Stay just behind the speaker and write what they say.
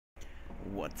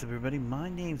What's up, everybody? My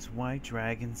name's White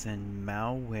Dragons, and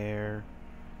malware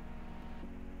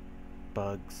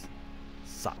bugs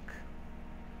suck.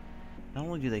 Not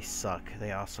only do they suck,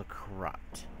 they also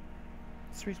corrupt.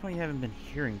 That's the reason why you haven't been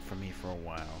hearing from me for a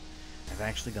while. I've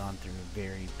actually gone through a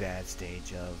very bad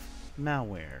stage of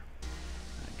malware.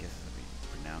 I guess that's how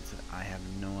you pronounce it. I have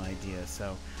no idea.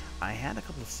 So I had a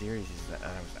couple of series that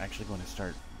I was actually going to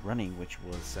start running, which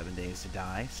was 7 Days to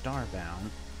Die, Starbound,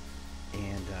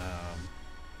 and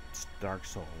Dark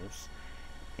Souls,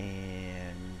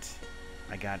 and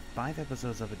I got 5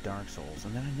 episodes of a Dark Souls,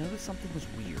 and then I noticed something was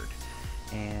weird,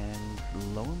 and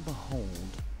lo and behold,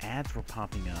 ads were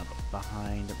popping up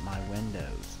behind my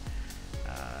windows.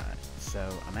 So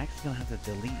I'm actually gonna have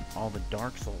to delete all the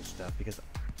Dark Souls stuff because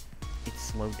it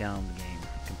slowed down the game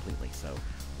completely. So,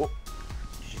 oh,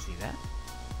 did you see that?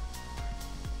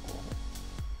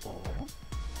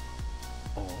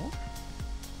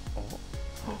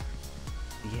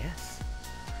 Yes.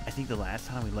 I think the last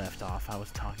time we left off, I was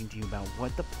talking to you about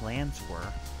what the plans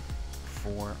were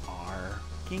for our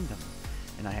kingdom.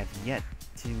 And I have yet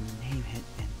to name it,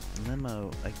 and Limo,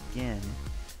 again,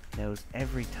 knows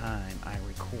every time I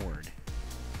record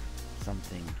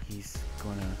something, he's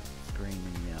gonna scream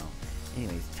and yell.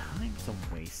 Anyways, time's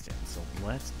a wasting, so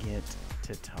let's get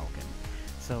to talking.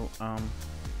 So,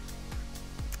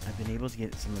 I've been able to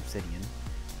get some obsidian,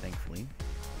 thankfully.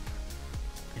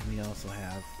 And we also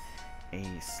have a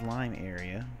slime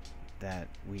area that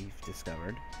we've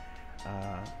discovered.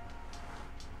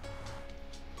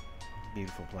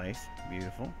 Beautiful place,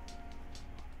 beautiful.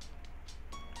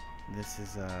 This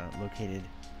is located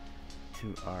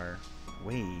to our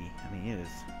way. I mean, it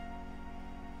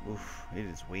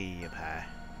is way up high.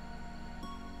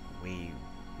 Way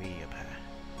up high.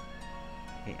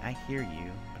 Hey, I hear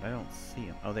you, but I don't see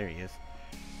him. Oh, there he is.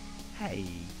 Hey,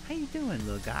 how you doing,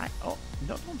 little guy? Oh,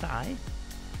 no, don't die.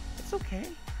 It's okay.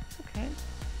 It's okay.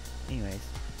 Anyways,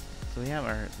 so we have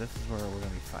this is where we're going to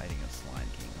be fighting a Slime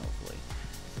King, hopefully.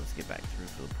 So let's get back through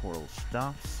for the portal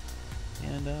stuffs.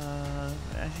 And,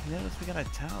 as you can notice, we got a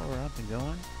tower up and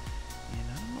going. And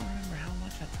I don't remember how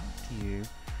much I talked to you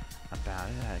about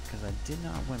it, because I did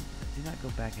not go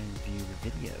back and review the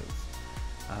videos.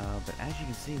 But as you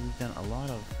can see, we've done a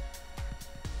lot of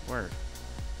work.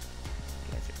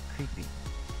 You guys are creepy.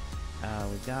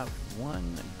 We've got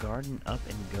one garden up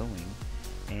and going,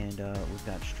 and we've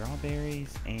got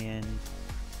strawberries and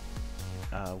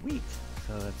wheat,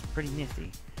 so that's pretty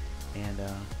nifty. And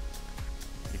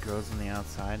it grows on the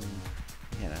outside, and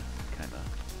you gotta kind of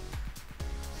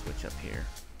switch up here.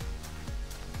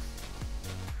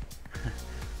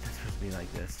 It's supposed to be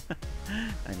like this.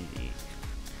 I need to eat.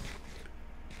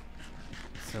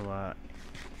 So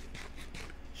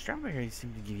strawberries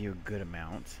seem to give you a good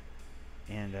amount,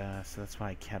 and so that's why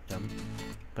I kept them.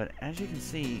 But as you can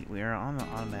see, we are on the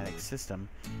automatic system.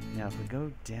 Now if we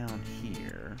go down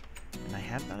here, and I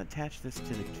have not attached this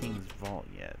to the King's Vault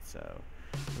yet, so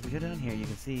if we go down here, you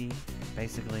can see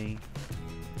basically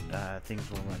things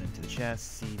will run into the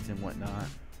chest, seeds and whatnot,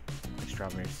 like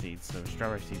strawberry seeds. So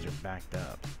strawberry seeds are backed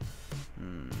up.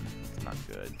 It's not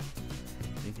good.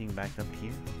 Anything backed up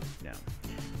here? No.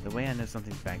 The way I know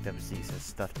something's backed up is it says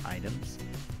stuffed items.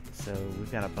 So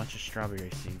we've got a bunch of strawberry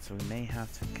seeds, so we may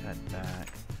have to cut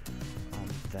back on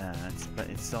that. But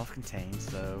it's self-contained,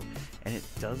 so, and it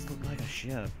does look like a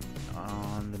ship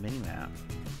on the mini-map.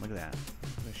 Look at that.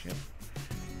 Look at the ship.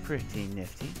 Pretty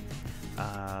nifty.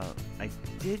 I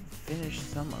did finish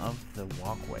some of the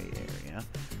walkway area,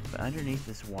 but underneath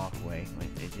this walkway, wait,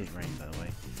 it did rain by the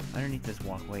way, underneath this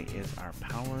walkway is our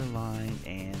power line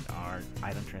and our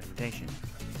item transportation.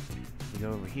 We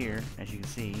go over here, as you can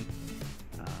see,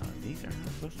 these are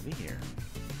not supposed to be here.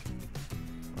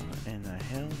 What in the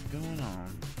hell's going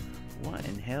on? What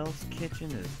in hell's kitchen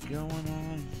is going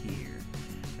on here?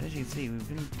 As you can see, we've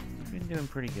been doing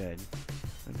pretty good.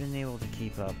 We've been able to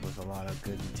keep up with a lot of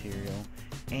good material,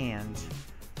 and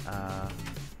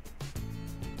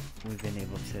we've been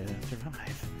able to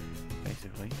survive,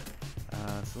 basically.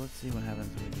 So let's see what happens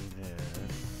when we do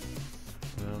this.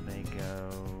 Will they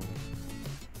go?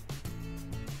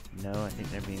 No, I think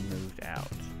they're being moved out.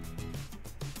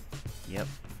 Yep.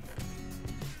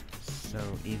 So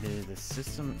either the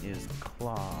system is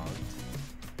clogged,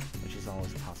 which is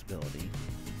always a possibility,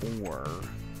 or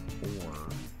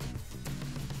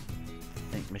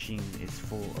I think machine is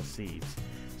full of seeds,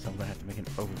 so I'm gonna have to make an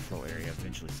overflow area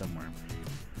eventually somewhere.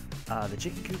 The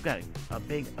chicken coop got a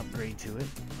big upgrade to it.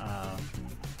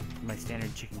 My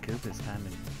standard chicken coop is kind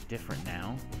of different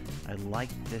now. I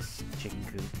like this chicken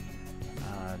coop.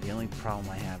 The only problem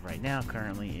I have right now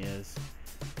currently is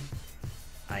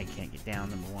I can't get down,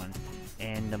 number one,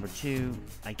 And number two,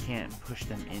 I can't push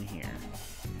them in here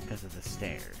because of the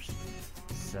stairs.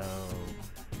 So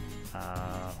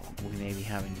we may be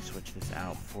having to switch this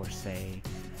out for, say,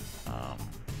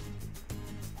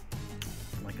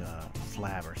 like a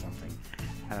slab or something.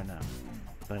 I don't know.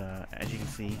 But as you can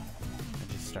see,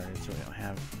 I just started, so we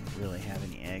don't really have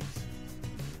any eggs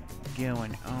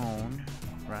going on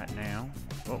right now.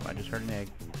 Oh, I just heard an egg.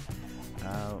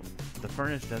 The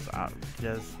furnace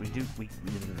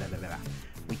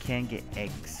we can get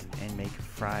eggs and make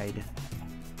fried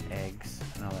eggs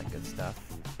and all that good stuff.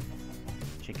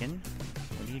 Chicken,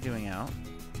 what are you doing out?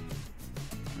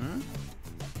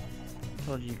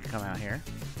 Told you could come out here.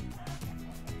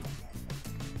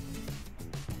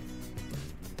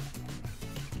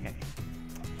 Okay.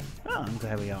 Oh, I'm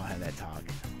glad we all had that talk.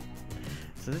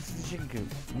 So this is the chicken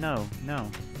coop. No,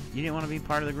 no. You didn't want to be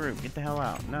part of the group. Get the hell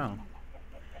out. No.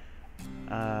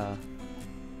 I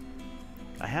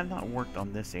have not worked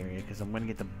on this area because I'm going to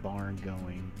get the barn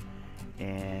going.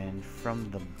 And from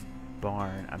the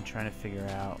barn, I'm trying to figure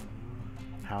out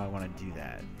how I want to do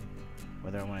that.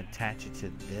 Whether I want to attach it to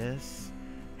this,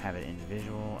 have it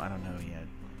individual, I don't know yet.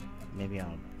 Maybe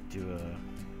I'll do a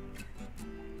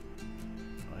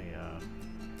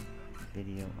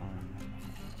video on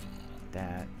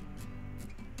that.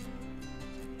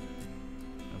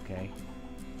 Okay.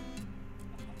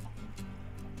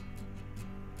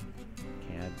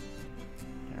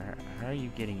 How are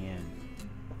you getting in?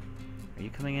 Are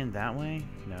you coming in that way?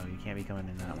 No, you can't be coming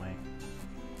in that way.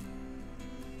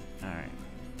 Alright.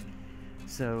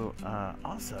 So,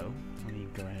 also, let me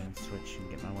go ahead and switch and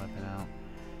get my weapon out.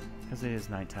 Because it is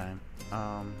nighttime.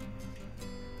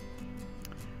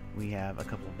 We have a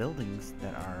couple of buildings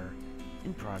that are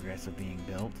in progress of being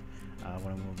built. One of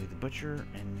them will be the butcher,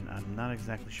 and I'm not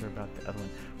exactly sure about the other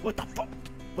one. What the fuck?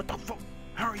 What the fuck?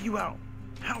 How are you out?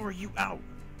 How are you out?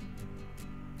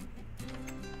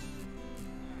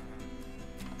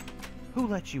 Who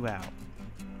let you out?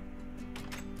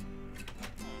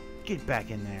 Get back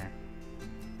in there.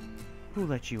 Who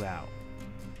let you out?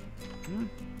 Hmm?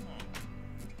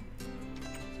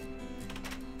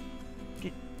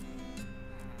 Get...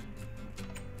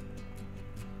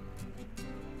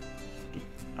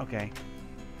 Okay.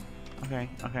 Okay,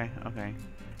 okay, okay.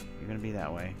 You're gonna be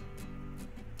that way.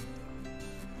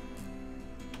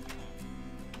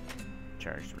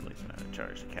 Charge the release mode.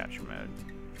 Charge the capture mode.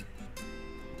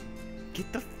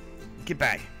 Get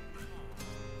back.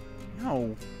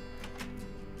 No.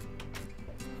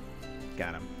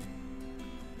 Got him.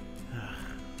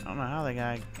 I don't know how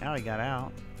he got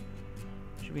out.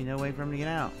 Should be no way for him to get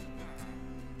out.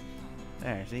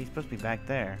 There, see, he's supposed to be back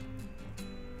there.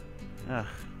 Ugh,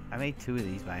 I made two of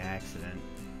these by accident.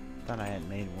 Thought I had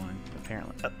made one.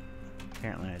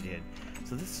 Apparently I did.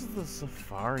 So this is the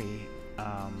safari.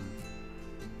 Oh,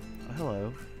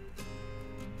 hello.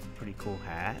 Pretty cool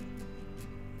hat.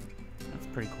 That's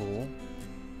pretty cool.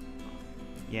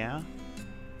 Yeah.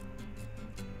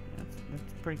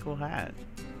 That's a pretty cool hat.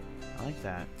 I like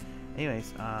that.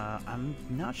 Anyways, I'm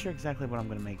not sure exactly what I'm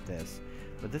going to make this,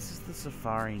 but this is the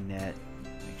Safari Net.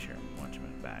 Make sure I'm watching my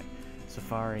back.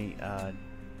 Safari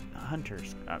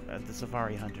Hunters, the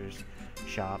Safari Hunters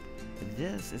shop.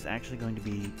 This is actually going to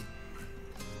be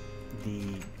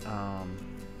the.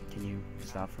 Can you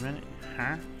stop for a minute?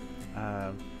 Huh?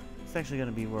 It's actually going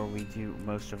to be where we do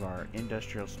most of our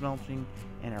industrial smelting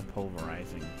and our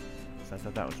pulverizing. So I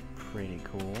thought that was pretty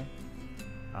cool.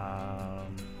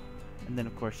 And then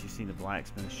of course you see the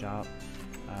blacksmith shop.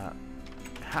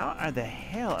 How the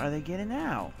hell are they getting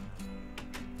out?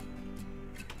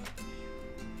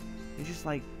 They just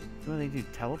like, what do they do?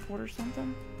 Teleport or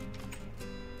something?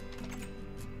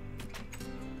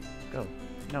 Go.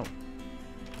 No.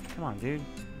 Come on, dude.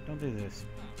 Don't do this.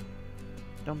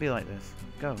 Don't be like this.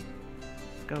 Go.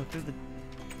 Go through the...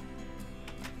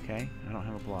 Okay, I don't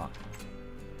have a block.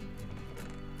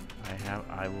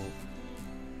 I will...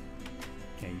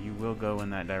 Okay, you will go in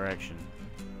that direction.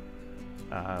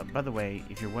 By the way,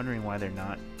 if you're wondering why they're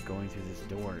not going through this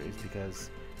door, is because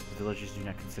the villagers do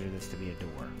not consider this to be a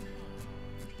door.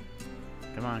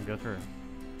 Come on, go through.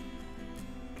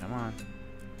 Come on.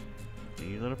 Do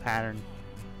your little pattern.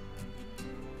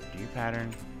 Do your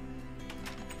pattern.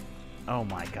 Oh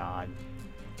my god.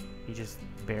 He just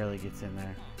barely gets in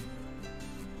there.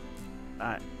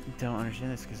 I don't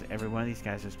understand this because every one of these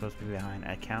guys is supposed to be behind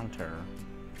a counter.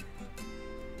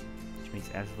 Which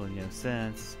makes absolutely no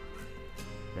sense.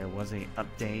 There was an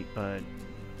update, but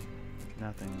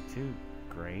nothing too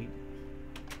great.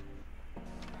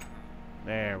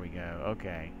 There we go.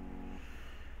 Okay.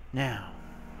 Now,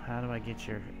 how do I get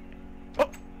your... Oh!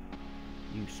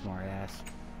 You smart ass.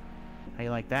 How you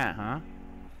like that, huh?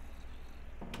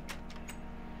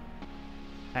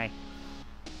 Hey,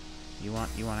 you want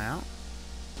out?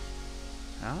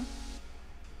 Huh?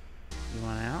 You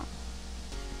want out?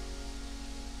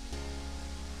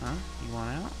 Huh? You want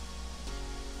out?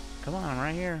 Come on, I'm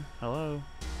right here. Hello.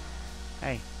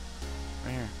 Hey,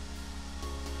 right here.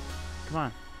 Come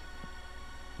on.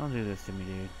 Don't do this to me,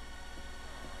 dude.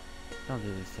 Don't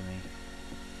do this to me.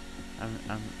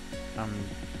 I'm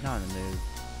not in the mood.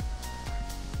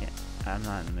 Yeah, I'm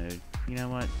not in the mood. You know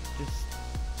what? Just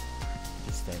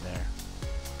stay there.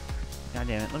 God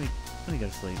damn it! Let me go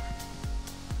to sleep.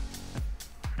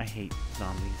 I hate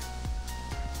zombies.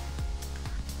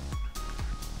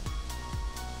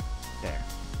 There.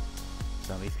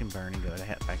 Zombies can burn and go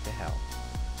back to hell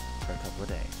for a couple of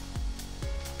days.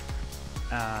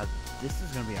 This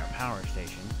is going to be our power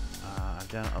station. I've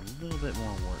done a little bit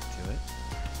more work to it.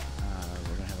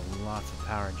 We're going to have lots of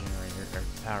power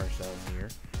power cells here.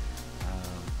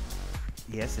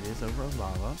 Yes, it is over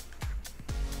lava.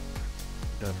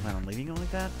 Do I plan on leaving it like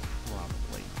that?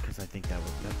 Probably, because I think that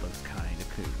looks kind of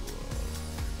cool.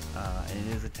 And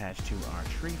it is attached to our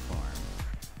tree farm,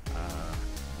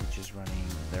 which is running.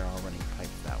 They're all running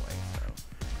pipes that way, so it's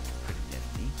pretty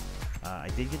nifty. I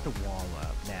did get the wall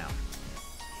up. Now,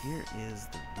 here is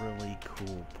the really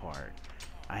cool part.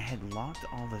 I had locked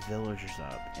all the villagers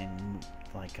up in,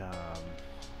 like, where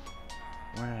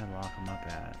did I lock them up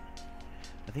at?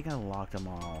 I think I locked them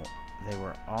all. They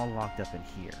were all locked up in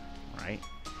here, right?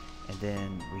 And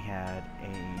then we had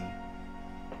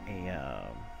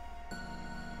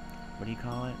what do you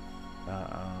call it?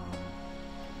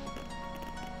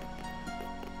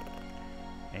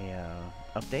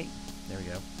 Update. There we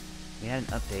go. We had an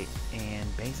update,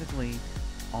 and basically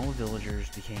all the villagers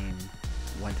became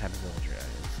one type of villager.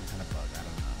 It was some kind of bug, I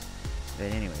don't know.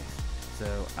 But anyways,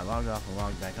 so I logged off and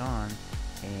logged back on,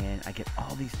 and I get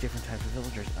all these different types of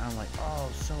villagers, and I'm like, oh,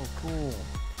 so cool.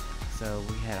 So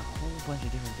we had a whole bunch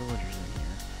of different villagers in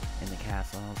here in the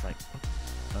castle, and I was like,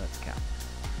 oh, that's a cow.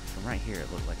 From right here, it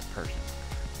looked like a person.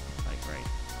 Like, right,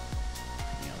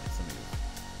 you know, like somebody was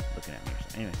looking at me or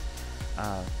something. Anyways,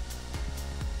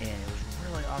 and it was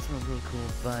really awesome and really cool,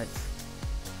 but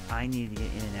I needed to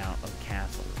get in and out of the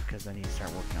castle because I need to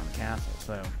start working on the castle.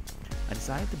 So I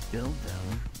decided to build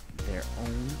them their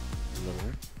own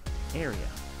little area.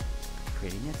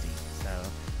 Pretty nifty. So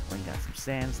we got some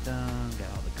sandstone, got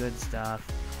all the good stuff,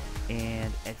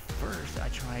 and at first I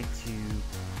tried to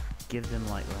give them,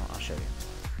 like, well, I'll show you.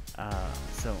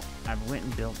 So I went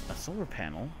and built a solar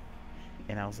panel,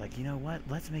 and I was like, you know what,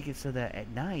 let's make it so that at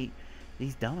night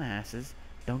these dumbasses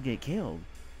don't get killed.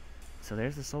 So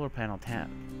there's the solar panel tower.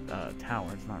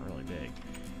 It's not really big,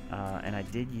 and I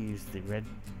did use the red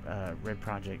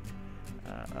project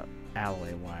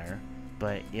alloy wire.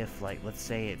 But if, like, let's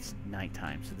say it's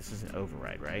nighttime, so this is an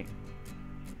override, right?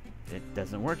 It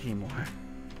doesn't work anymore.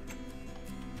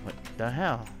 What the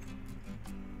hell?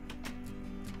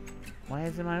 Why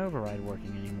isn't my override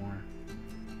working anymore?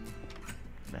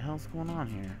 What the hell's going on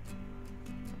here?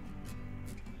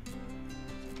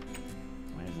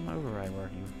 Why isn't my override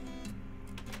working?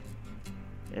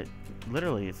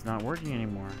 Literally, it's not working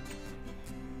anymore.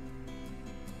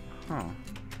 Huh.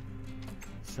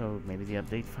 So maybe the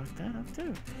update fucked that up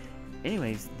too.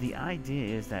 Anyways, the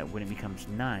idea is that when it becomes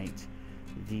night,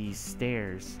 these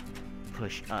stairs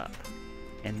push up,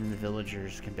 and then the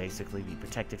villagers can basically be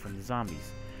protected from the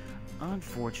zombies.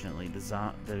 Unfortunately,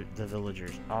 the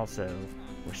villagers also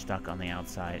were stuck on the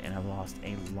outside, and I lost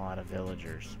a lot of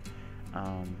villagers.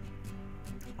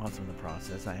 Also in the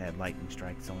process, I had lightning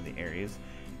strike some of the areas,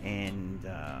 and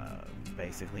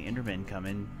basically Endermen come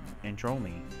in and troll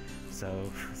me.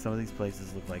 So some of these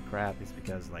places look like crap. It's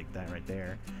because, like that right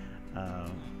there,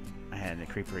 I had a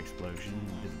creeper explosion.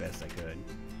 Did the best I could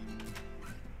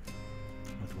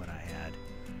with what I had.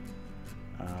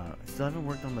 Still haven't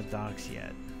worked on the docks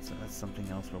yet, so that's something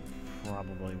else we'll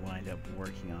probably wind up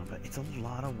working on. But it's a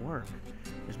lot of work.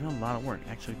 There's been a lot of work.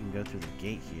 Actually, we can go through the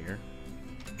gate here,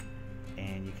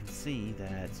 and you can see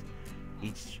that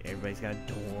everybody's got a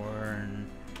door, and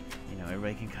you know,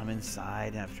 everybody can come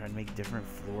inside. And I've tried to make different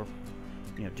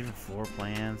different floor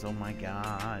plans. Oh my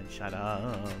god, shut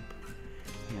up.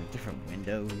 You know, different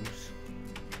windows.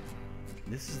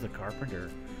 This is the carpenter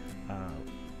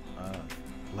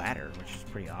ladder, which is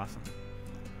pretty awesome.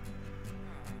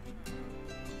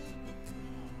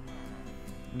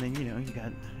 And then, you know, you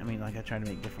got, I mean, like, I tried to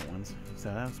make different ones.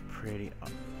 So that was pretty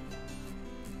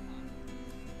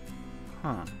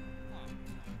huh.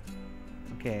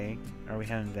 Okay, are we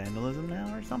having vandalism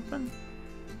now or something?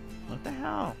 What the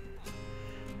hell?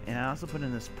 And I also put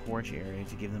in this porch area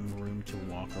to give them room to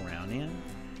walk around in,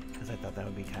 because I thought that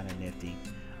would be kind of nifty.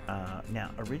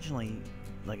 Now, originally,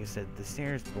 like I said, the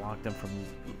stairs blocked them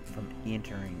from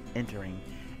entering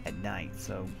at night.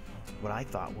 So what I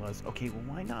thought was, okay, well,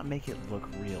 why not make it look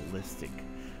realistic?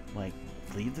 Like,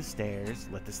 leave the stairs,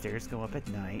 let the stairs go up at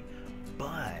night,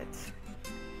 but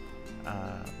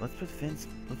let's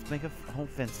make a whole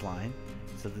fence line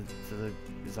so the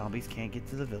zombies can't get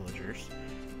to the villagers.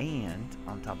 And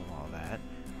on top of all that,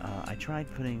 I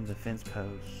tried putting the fence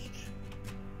post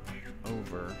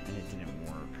over and it didn't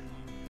work.